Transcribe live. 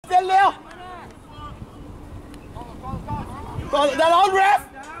Leo. That on, ref.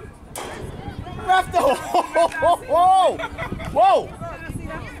 Ref, the whoa, whoa,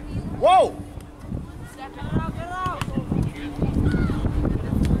 whoa.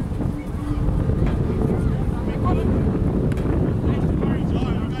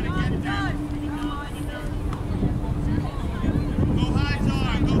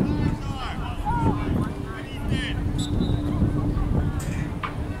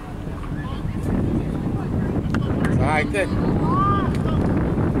 Alright, good.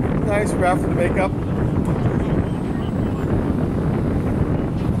 Nice ref for the makeup.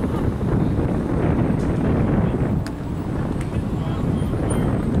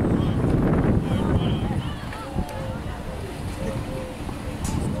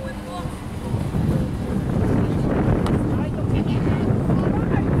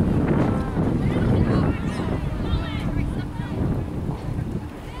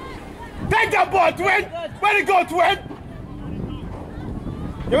 Take that ball, Twin! Way to go, Twin!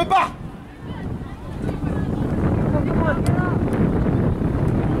 Give it back!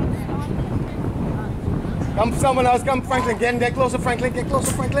 Come someone else, come Franklin, get closer Franklin, get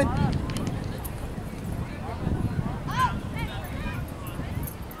closer Franklin.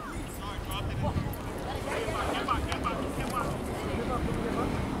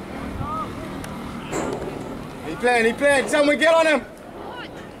 He playing, someone get on him!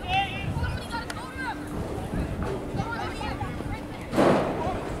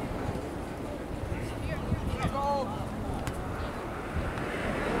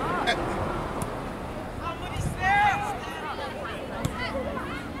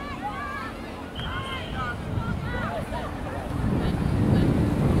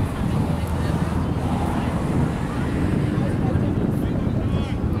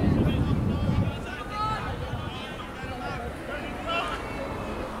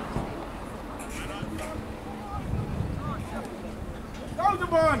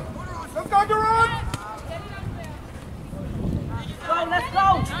 Let's go, Durant! Let's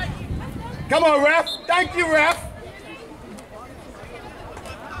go! Come on, ref! Thank you, ref!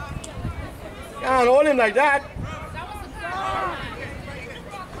 Can't hold him like that.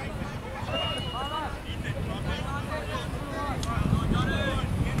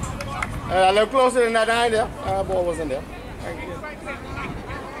 A little closer than that line there. Ball wasn't there. Thank you.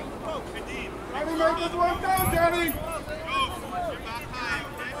 Johnny, make this one down, Johnny!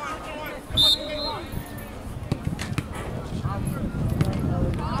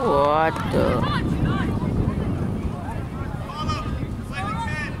 What the?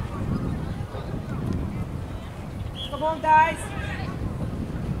 Come on, guys!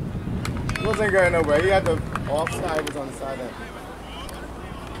 He wasn't going nowhere. He had the offside, was on the side there.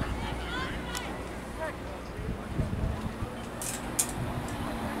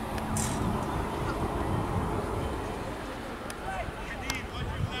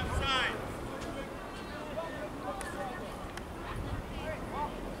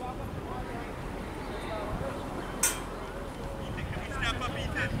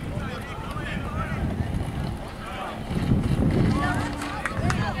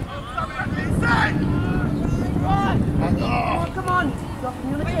 Come on!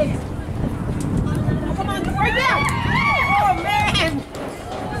 Communicate! Come on, right there! Oh, man!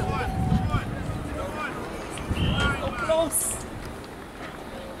 So close!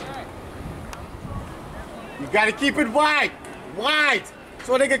 You gotta keep it wide! Wide!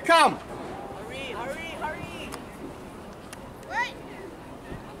 So they can come! Hurry! Wait!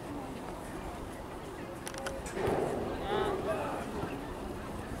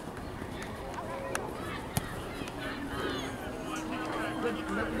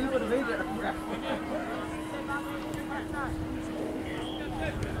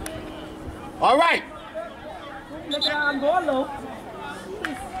 All right! Look at I'm going low.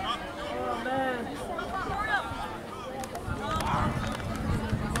 Oh, man.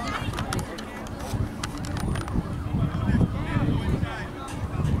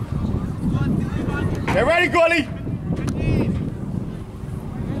 Get ready, goalie!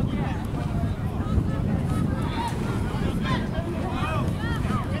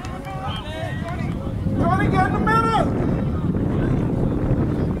 Johnny, get in the middle!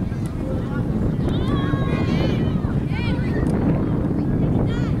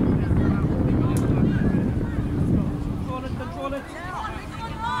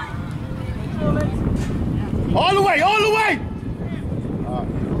 All the way!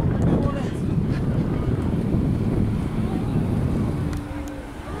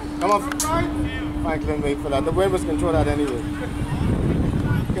 Come on, Franklin, wait for that. The wind was control that anyway.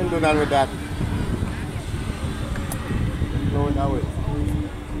 Couldn't do nothing with that. Blowing that way.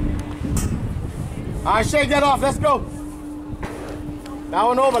 All right, shake that off. Let's go. That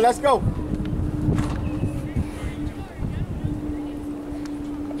one over. Let's go.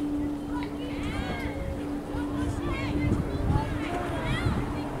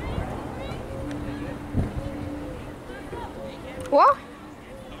 What?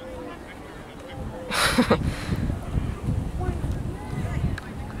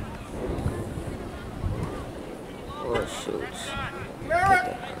 Oh shoot.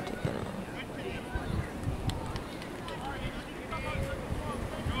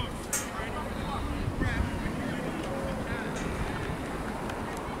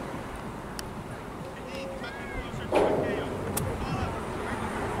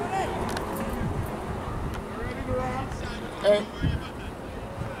 Hey.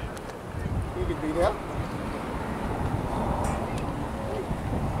 You could be there.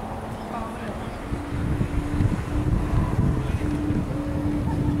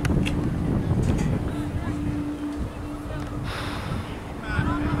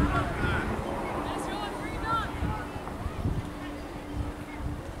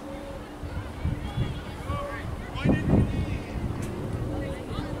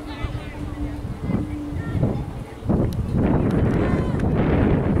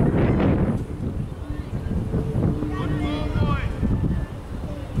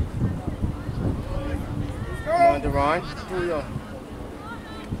 Ron, two yon.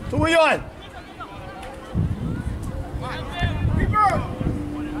 Keep going.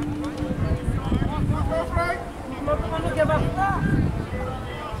 Go, Frank. Come on, give up.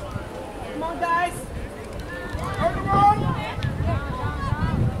 Come on, guys. Come on.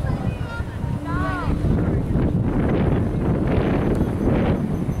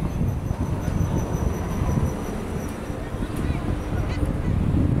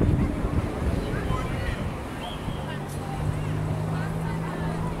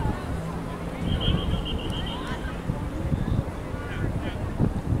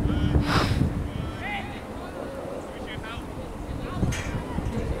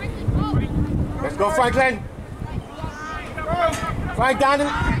 Let's go, Franklin. Frank down to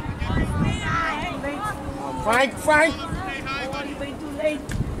Frank. Too late.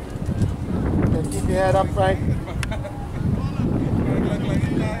 Keep your head up, Frank.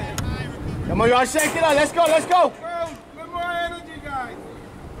 Come on, y'all, shake it up. Let's go. Go. A little more energy, guys.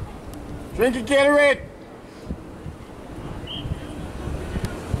 Drink your Gatorade.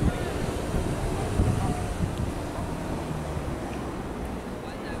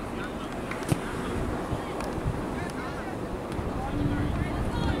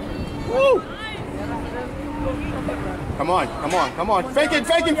 Woo! Come on. Fake it.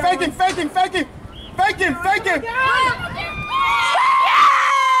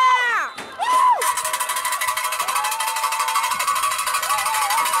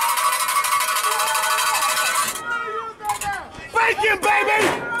 Fake him, baby!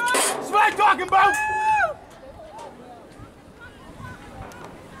 That's what I'm talking about!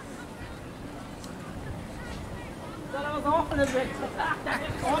 That was awful a bit.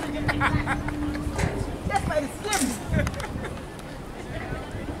 That's by the slim.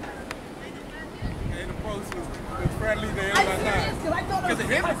 Hey, the post was friendly there I last time. because I thought it was Because it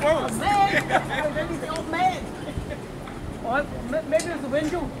hit the a post. man. I really say, oh man. Or maybe it's the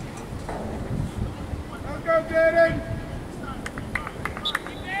window. Let's go, Jaden.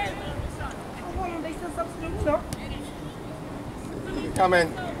 Oh, well, they still substitute, no? Come in.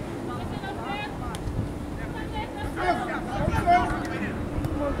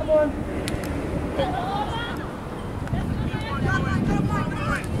 Come on.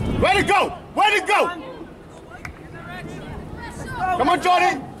 Way to go! Come on,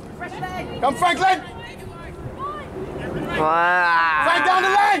 Jordan! Fresh leg. Come, Franklin! Wow. Frank down the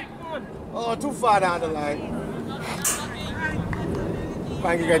line! Oh, too far down the line.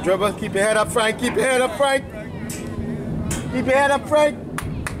 Frank, you got dribble. Keep your head up, Frank. Keep your head up, Frank.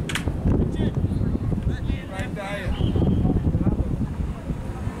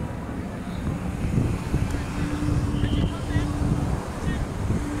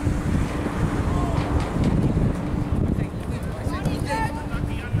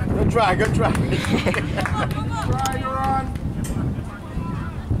 Good try. Try, you're on.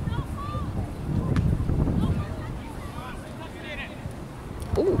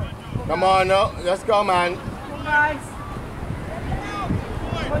 Ooh. Come on, no. Let's go, man. Come on, guys.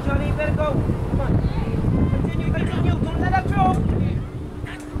 Come on, Johnny, you better go. Come on. Continue. Don't let that throw.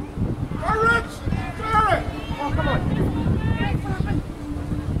 Go, Rich. Clear it. Oh, come on.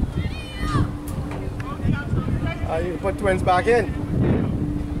 You put twins back in.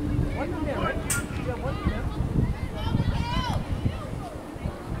 One in there, right? Yeah, one in there.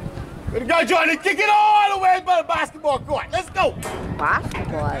 Good go, Johnny. Kick it all the way by the basketball court. Let's go.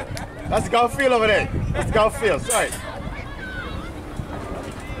 Basketball. That's the golf field over there. That's the golf field. Sorry.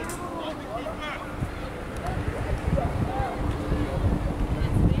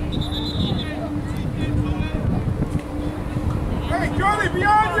 Hey, Johnny,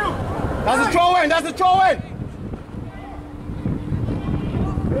 behind you! That's a throw in. That's a throw in.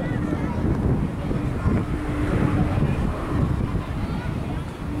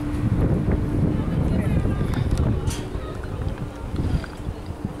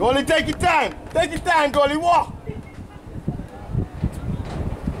 Goalie, take your time. Take your time, goalie. Walk.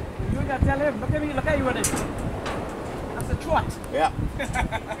 You gotta tell him. Look at me. Look at you with it. That's a trot. Yeah.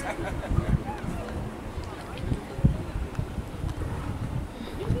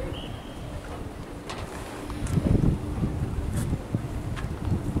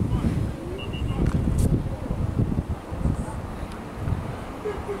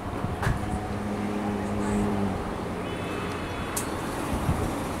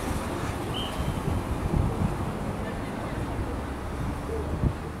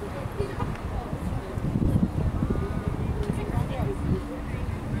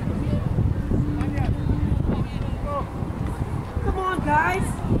 Come on, guys.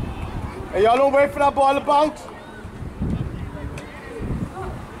 Hey, y'all don't wait for that ball to bounce.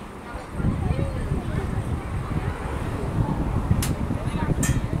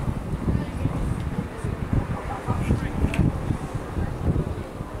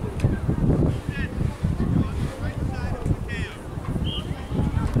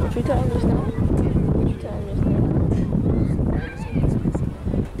 What you telling us now? What you telling us now?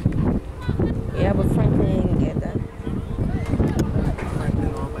 Yeah, but Franklin didn't get that.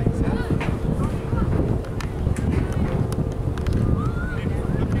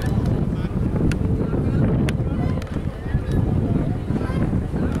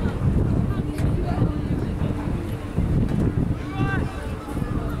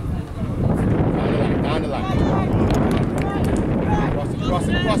 Down the line. Cross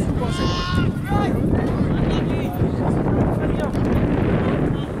it.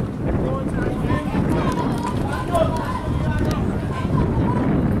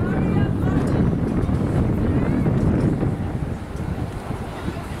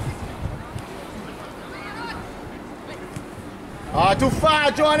 Too far,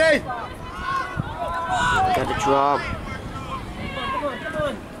 Johnny. Got the drop. Come on.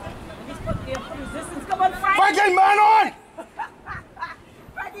 He's put resistance. Come on, Frank. Franklin, man on!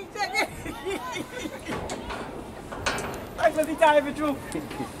 Frankie, check it. Frank, let me tell you the truth.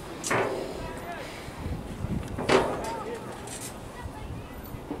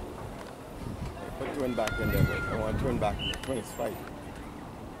 Put twin back in there, boys. I want twin back in there. Twin is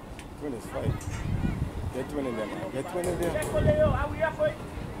fight. Get twin in there, man. Get twin in there.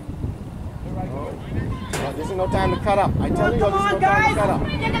 Oh, this is no time to cut up. I tell you, this is no time to cut up.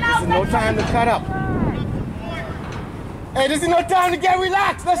 This is no time to cut up. Hey, this is no time to get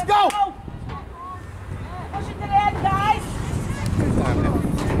relaxed. Let's go. Push it to the end, guys.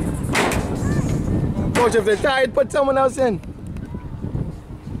 Coach, if they're tired, put someone else in.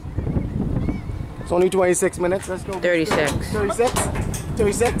 It's only 26 minutes. Let's go. 36.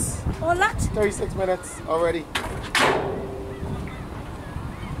 36? All that? 36 minutes already.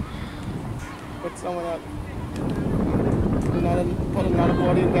 Put someone up. Put another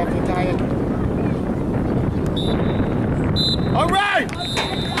body in there if you're tired. All right!